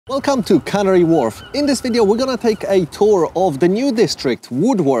Welcome to Canary Wharf. In this video we're gonna take a tour of the new district,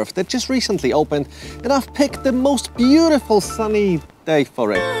 Wood Wharf, that just recently opened, and I've picked the most beautiful sunny day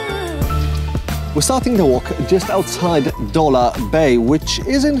for it. We're starting the walk just outside Dollar Bay, which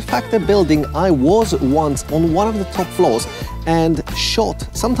is in fact a building I was once on one of the top floors and shot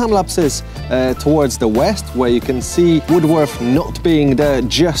some time lapses towards the west, where you can see Wood Wharf not being there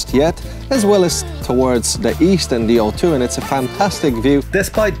just yet, as well as towards the east and the O2, and it's a fantastic view.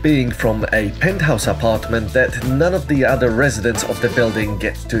 Despite being from a penthouse apartment that none of the other residents of the building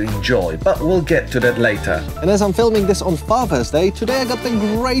get to enjoy, but we'll get to that later. And as I'm filming this on Father's Day, today I got the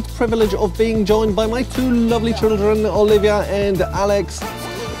great privilege of being joined by my two lovely children, Olivia and Alex,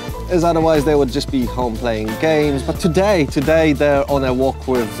 as otherwise they would just be home playing games. But today they're on a walk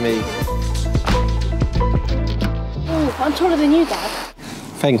with me. Oh, I'm taller than you, Dad.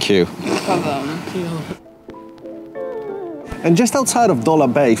 Thank you. And just outside of Dollar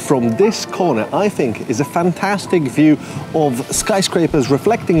Bay, from this corner, I think is a fantastic view of skyscrapers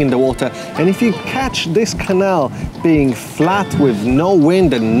reflecting in the water. And if you catch this canal being flat with no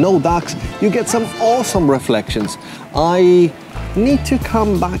wind and no ducks, you get some awesome reflections. I need to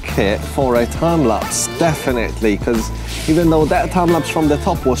come back here for a time lapse, definitely, because even though that time lapse from the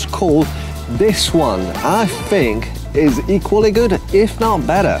top was cool, this one I think is equally good, if not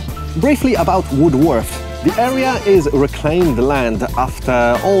better. Briefly about Wood Wharf. The area is reclaimed land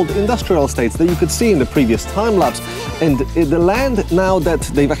after old industrial estates that you could see in the previous time lapse, and the land now that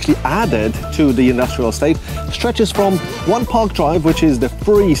they've actually added to the industrial estate stretches from One Park Drive, which is the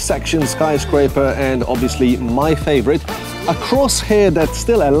free section skyscraper and obviously my favorite, across here that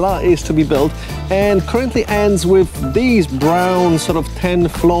still a lot is to be built, and currently ends with these brown sort of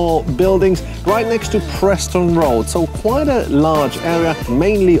 10-floor buildings right next to Preston Road. So quite a large area,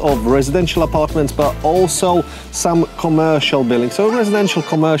 mainly of residential apartments, but also some commercial buildings. So residential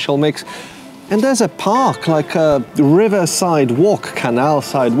commercial mix. And there's a park, like a riverside walk, canal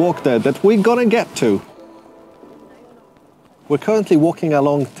side walk there that we're gonna get to. We're currently walking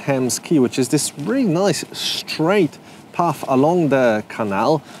along Thames Quay, which is this really nice straight path along the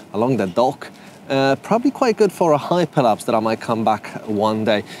canal, along the dock. Probably quite good for a hyperlapse that I might come back one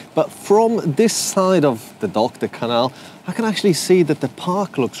day. But from this side of the dock, the canal, I can actually see that the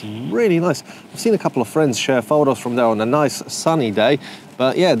park looks really nice. I've seen a couple of friends share photos from there on a nice sunny day.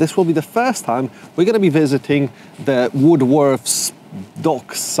 But yeah, this will be the first time we're going to be visiting the Wood Wharf's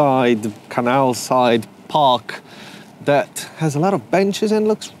dock side, canal side park that has a lot of benches and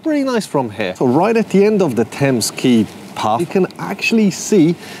looks really nice from here. So right at the end of the Thames Quay path, you can actually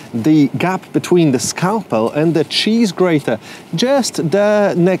see the gap between the Scalpel and the cheese grater just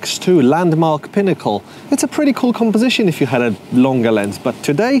there next to Landmark Pinnacle. It's a pretty cool composition if you had a longer lens, but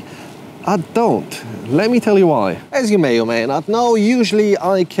today I don't. Let me tell you why. As you may or may not know, usually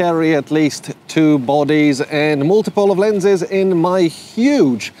I carry at least 2 bodies and multiple of lenses in my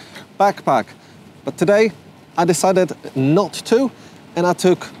huge backpack. But today I decided not to, and I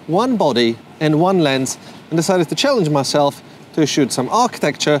took 1 body and 1 lens and decided to challenge myself to shoot some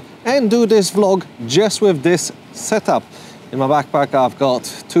architecture and do this vlog just with this setup. In my backpack I've got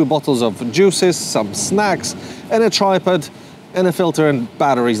 2 bottles of juices, some snacks, and a tripod, and a filter and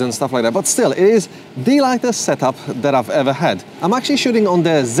batteries and stuff like that. But still, it is the lightest setup that I've ever had. I'm actually shooting on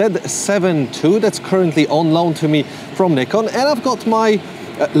the Z7 II that's currently on loan to me from Nikon, and I've got my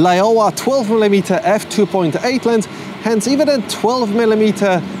Laowa 12mm f2.8 lens. Hence, even at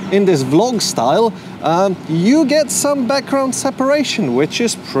 12mm in this vlog style, you get some background separation, which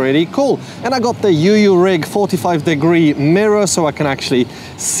is pretty cool. And I got the UU Rig 45-degree mirror, so I can actually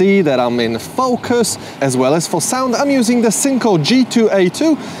see that I'm in focus. As well as for sound, I'm using the Synco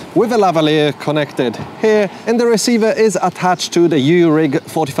G2A2 with a lavalier connected here, and the receiver is attached to the UU Rig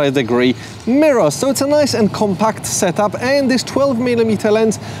 45-degree mirror. So it's a nice and compact setup, and this 12mm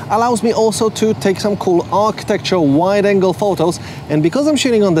lens allows me also to take some cool architecture wide-angle photos. And because I'm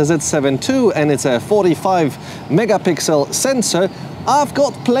shooting on the Z7 II and it's a 45 megapixel sensor, I've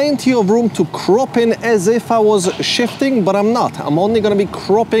got plenty of room to crop in as if I was shifting, but I'm not. I'm only going to be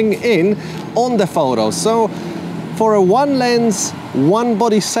cropping in on the photos. So for a 1 lens, 1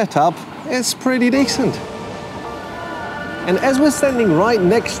 body setup, it's pretty decent. And as we're standing right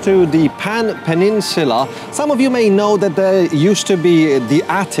next to the Pan Peninsula, some of you may know that there used to be the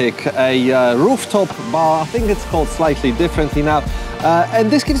Attic, a rooftop bar. I think it's called slightly differently now. And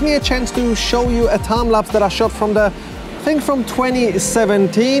this gives me a chance to show you a time lapse that I shot from the, I think from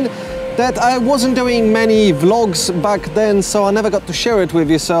 2017, that I wasn't doing many vlogs back then, so I never got to share it with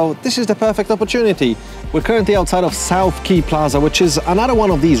you. So this is the perfect opportunity. We're currently outside of South Quay Plaza, which is another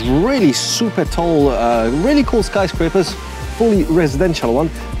one of these really super tall, really cool skyscrapers fully residential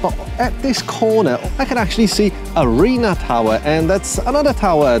one, but at this corner I can actually see Arena Tower, and that's another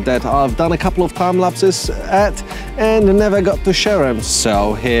tower that I've done a couple of time lapses at and never got to share them,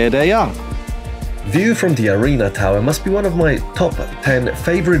 so here they are. View from the Arena Tower must be one of my top 10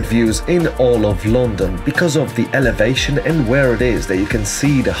 favorite views in all of London because of the elevation and where it is that you can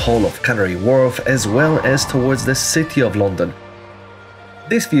see the whole of Canary Wharf as well as towards the City of London.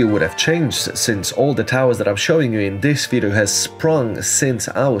 This view would have changed since all the towers that I'm showing you in this video has sprung since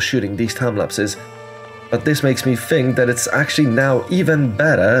I was shooting these time lapses, but this makes me think that it's actually now even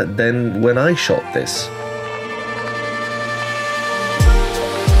better than when I shot this.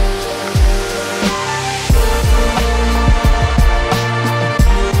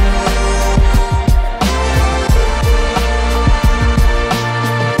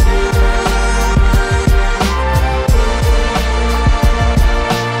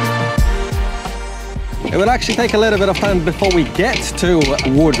 It will actually take a little bit of time before we get to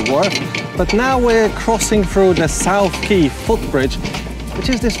Wood Wharf, but now we're crossing through the South Quay footbridge, which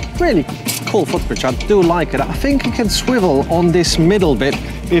is this really cool footbridge. I do like it. I think you can swivel on this middle bit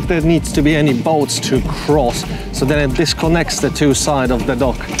if there needs to be any boats to cross, so then it disconnects the two sides of the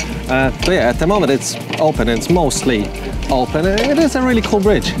dock. But yeah, at the moment it's open, it's mostly open. It is a really cool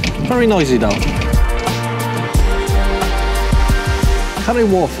bridge. Very noisy though. Canary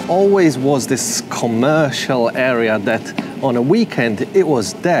Wharf always was this commercial area that on a weekend it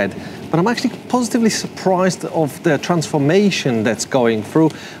was dead, but I'm actually positively surprised of the transformation that's going through,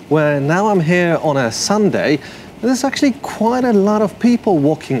 where now I'm here on a Sunday, there's actually quite a lot of people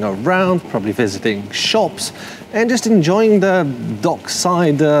walking around, probably visiting shops and just enjoying the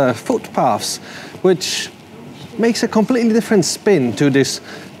dockside footpaths, which makes a completely different spin to this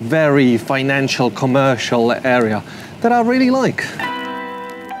very financial commercial area that I really like.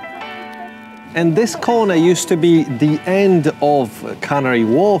 And this corner used to be the end of Canary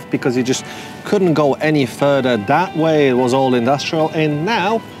Wharf because you just couldn't go any further that way. It was all industrial, and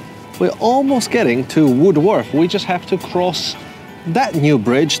now we're almost getting to Wood Wharf. We just have to cross that new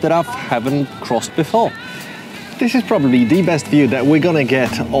bridge that I haven't crossed before. This is probably the best view that we're gonna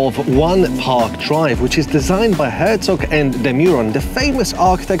get of One Park Drive, which is designed by Herzog and de Meuron, the famous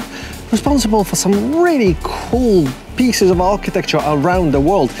architect responsible for some really cool pieces of architecture around the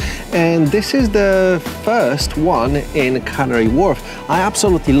world. And this is the first one in Canary Wharf. I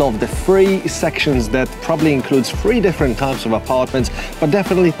absolutely love the three sections that probably includes 3 different types of apartments, but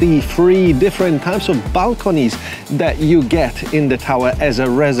definitely the 3 different types of balconies that you get in the tower as a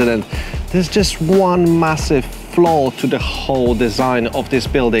resident. There's just one massive flaw to the whole design of this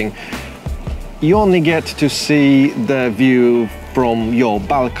building. You only get to see the view from your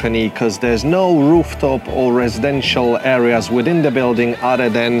balcony because there's no rooftop or residential areas within the building other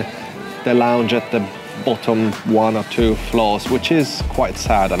than the lounge at the bottom 1 or 2 floors, which is quite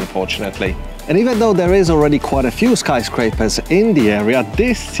sad, unfortunately. And even though there is already quite a few skyscrapers in the area,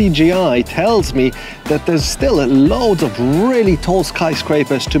 this CGI tells me that there's still loads of really tall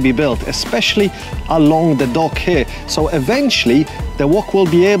skyscrapers to be built, especially along the dock here. So eventually the walk will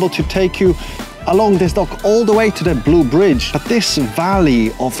be able to take you along this dock all the way to the Blue Bridge. But this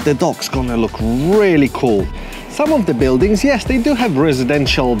valley of the dock's gonna look really cool. Some of the buildings, yes, they do have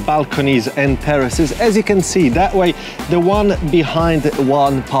residential balconies and terraces, as you can see that way, the one behind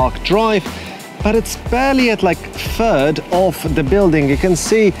One Park Drive, but it's barely at like 1/3 of the building. You can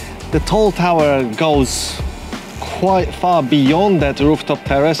see the tall tower goes quite far beyond that rooftop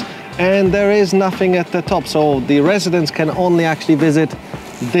terrace, and there is nothing at the top, so the residents can only actually visit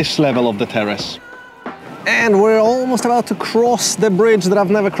this level of the terrace. And we're almost about to cross the bridge that I've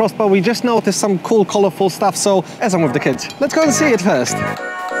never crossed, but we just noticed some cool, colorful stuff, so as I'm with the kids, let's go and see it first.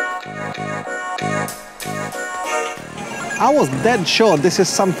 I was dead sure this is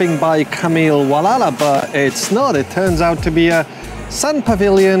something by Camille Walala, but it's not. It turns out to be a sun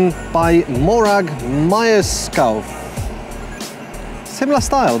pavilion by Morag Myerscough. Similar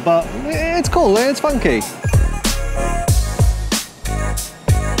style, but it's cool, it's funky.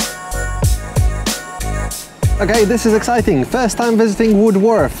 Okay, this is exciting. First time visiting Wood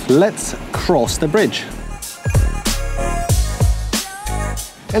Wharf. Let's cross the bridge.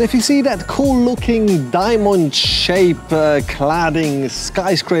 And if you see that cool looking diamond shape cladding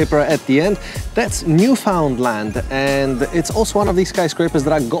skyscraper at the end, that's Newfoundland, and it's also one of these skyscrapers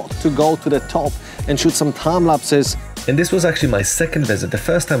that I got to go to the top and shoot some time lapses And this was actually my second visit. The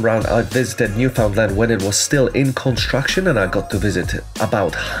first time round I visited Newfoundland when it was still in construction, and I got to visit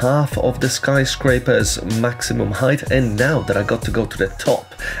about half of the skyscraper's maximum height, and now that I got to go to the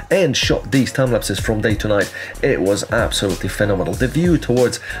top and shot these time lapses from day to night, it was absolutely phenomenal. The view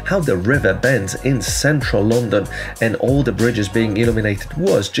towards how the river bends in central London and all the bridges being illuminated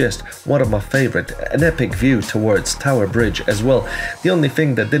was just one of my favorite. An epic view towards Tower Bridge as well. The only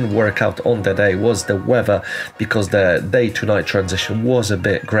thing that didn't work out on the day was the weather, because the day to night transition was a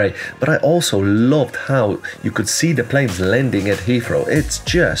bit grey, but I also loved how you could see the planes landing at Heathrow. It's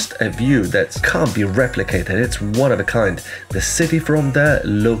just a view that can't be replicated. It's one of a kind. The city from there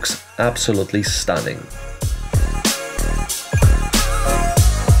looks absolutely stunning.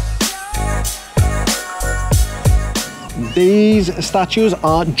 These statues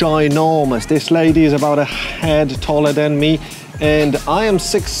are ginormous. This lady is about a head taller than me, and I am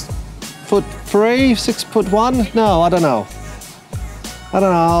 6'3", 6'1"? No, I don't know.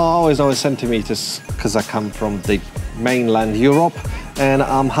 Always centimeters, because I come from the mainland Europe, and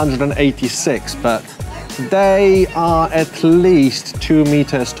I'm 186, but they are at least 2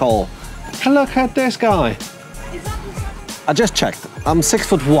 meters tall. And look at this guy. I just checked. I'm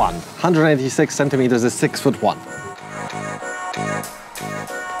 6'1". 186 centimeters is 6'1".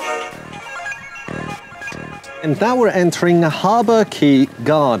 And now we're entering Harbour Quay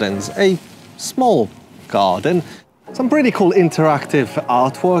Gardens, a small garden. Some pretty cool interactive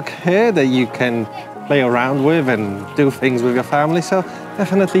artwork here that you can play around with and do things with your family, so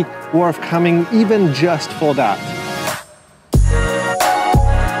definitely worth coming even just for that.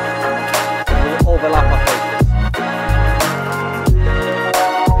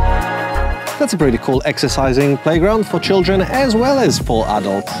 That's a pretty cool exercising playground for children as well as for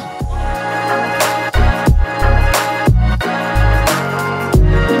adults.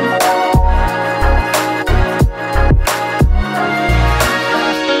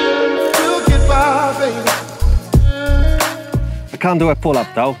 I can't do a pull-up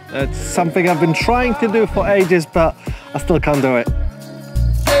though. It's something I've been trying to do for ages, but I still can't do it.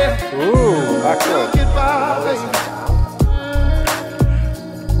 Ooh, excellent.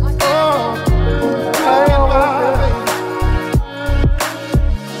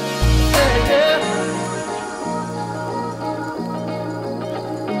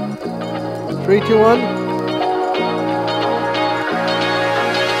 Three, two, one.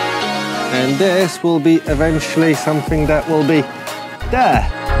 And this will be eventually something that will be there.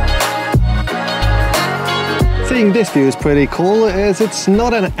 Seeing this view is pretty cool, as it's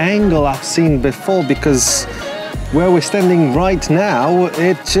not an angle I've seen before, because where we're standing right now,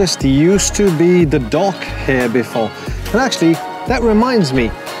 it just used to be the dock here before. And actually, that reminds me,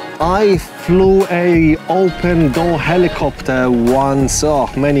 I flew a open door helicopter once,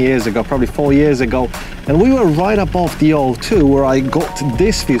 many years ago, probably 4 years ago, and we were right above the O2 where I got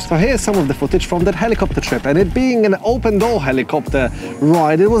this view. So here's some of the footage from that helicopter trip, and it being an open door helicopter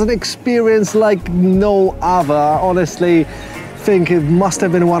ride, it was an experience like no other. I honestly think it must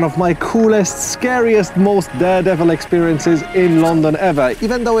have been one of my coolest, scariest, most daredevil experiences in London ever,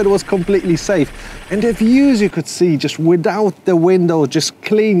 even though it was completely safe. And the views you could see just without the window, just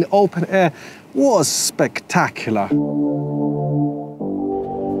clean open air, was spectacular.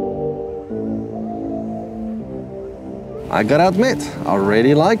 I gotta admit, I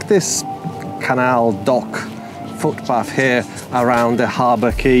really like this canal dock footpath here around the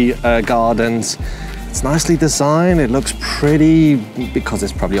Harbour Quay Gardens. It's nicely designed, it looks pretty, because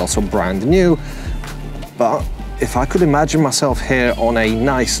it's probably also brand new. But if I could imagine myself here on a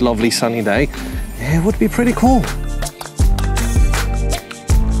nice, lovely sunny day, it would be pretty cool.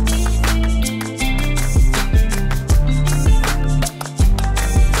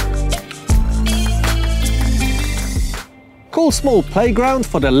 Cool small playground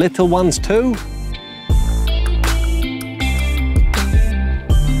for the little ones too.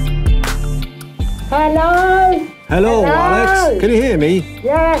 Hello! Hello, Alex. Can you hear me?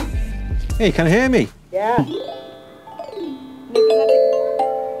 Yeah. Hey, can you hear me? Yeah.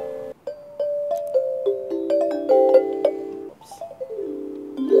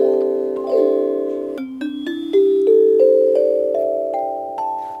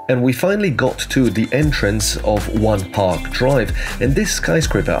 And we finally got to the entrance of One Park Drive, and this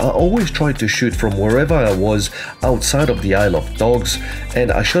skyscraper I always tried to shoot from wherever I was outside of the Isle of Dogs,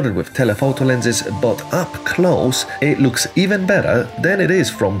 and I shot it with telephoto lenses, but up close it looks even better than it is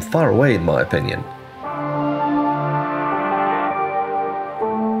from far away, in my opinion.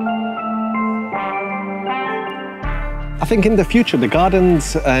 I think in the future the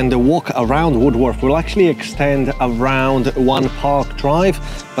gardens and the walk around Wood Wharf will actually extend around One Park Drive,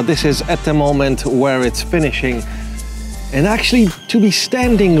 but this is at the moment where it's finishing. And actually to be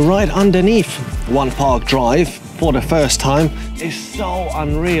standing right underneath One Park Drive for the first time is so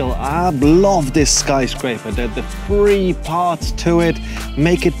unreal. I love this skyscraper. The three parts to it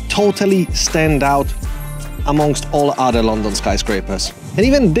make it totally stand out amongst all other London skyscrapers. And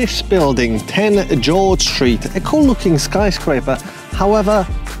even this building, 10 George Street, a cool looking skyscraper. However,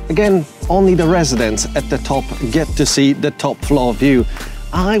 again, only the residents at the top get to see the top floor view.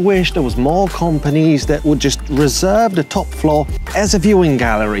 I wish there was more companies that would just reserve the top floor as a viewing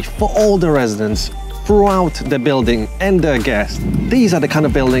gallery for all the residents throughout the building and their guests. These are the kind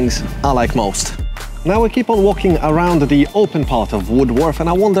of buildings I like most. Now we keep on walking around the open part of Wood Wharf, and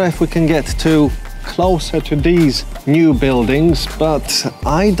I wonder if we can get closer to these new buildings, but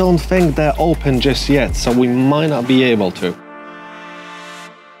I don't think they're open just yet, so we might not be able to.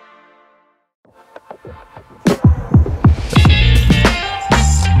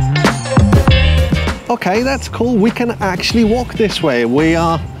 Okay, that's cool. We can actually walk this way. We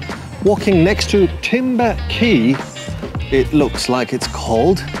are walking next to Timber Quay, it looks like it's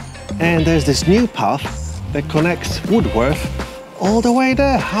called, and there's this new path that connects Wood Wharf all the way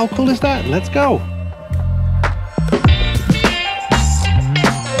there. How cool is that? Let's go.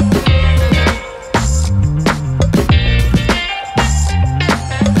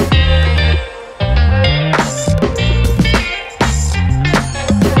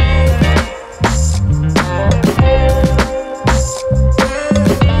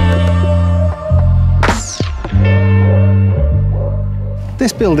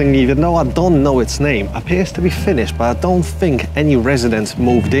 This building, even though I don't know its name, appears to be finished, but I don't think any residents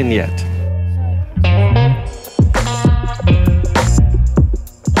moved in yet.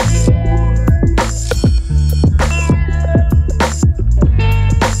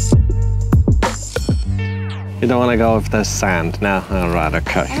 You don't want to go if there's sand? No? Alright,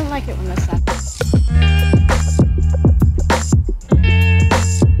 okay. I don't like it when there's sand.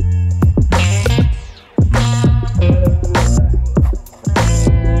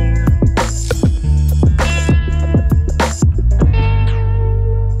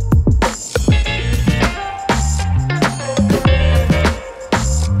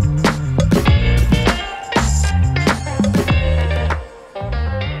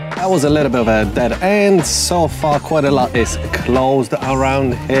 That was a little bit of a dead end. So far, quite a lot is closed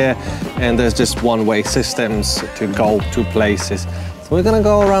around here, and there's just one-way systems to go to places. So we're gonna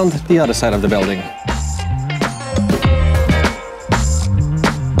go around the other side of the building.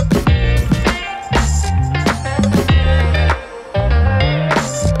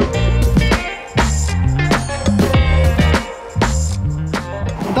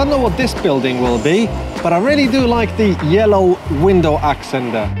 I don't know what this building will be, but I really do like the yellow window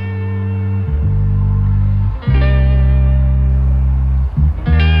accent there.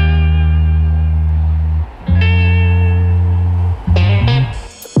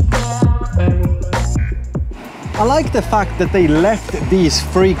 I like the fact that they left these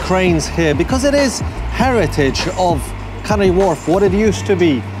three cranes here because it is heritage of Canary Wharf, what it used to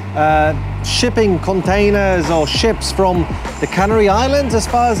be. Shipping containers or ships from the Canary Islands, as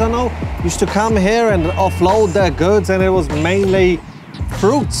far as I know, used to come here and offload their goods, and it was mainly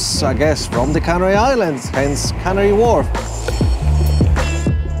fruits, I guess, from the Canary Islands, hence Canary Wharf.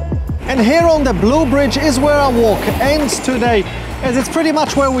 And here on the Blue Bridge is where our walk ends today, as it's pretty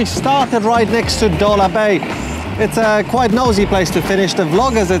much where we started, right next to Dollar Bay. It's a quite nosy place to finish the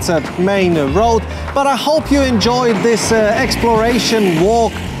vlog, as it's a main road, but I hope you enjoyed this exploration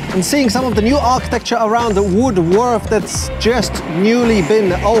walk and seeing some of the new architecture around the Wood Wharf that's just newly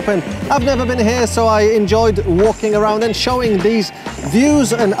been opened. I've never been here, so I enjoyed walking around and showing these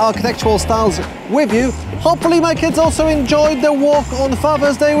views and architectural styles with you. Hopefully my kids also enjoyed the walk on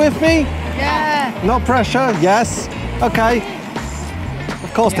Father's Day with me. Yeah. No pressure, yes. Okay.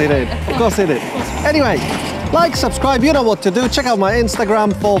 Of course they did. Of course they did. Anyway, like, subscribe, you know what to do. Check out my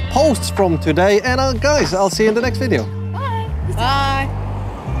Instagram for posts from today. And guys, I'll see you in the next video. Bye. Bye.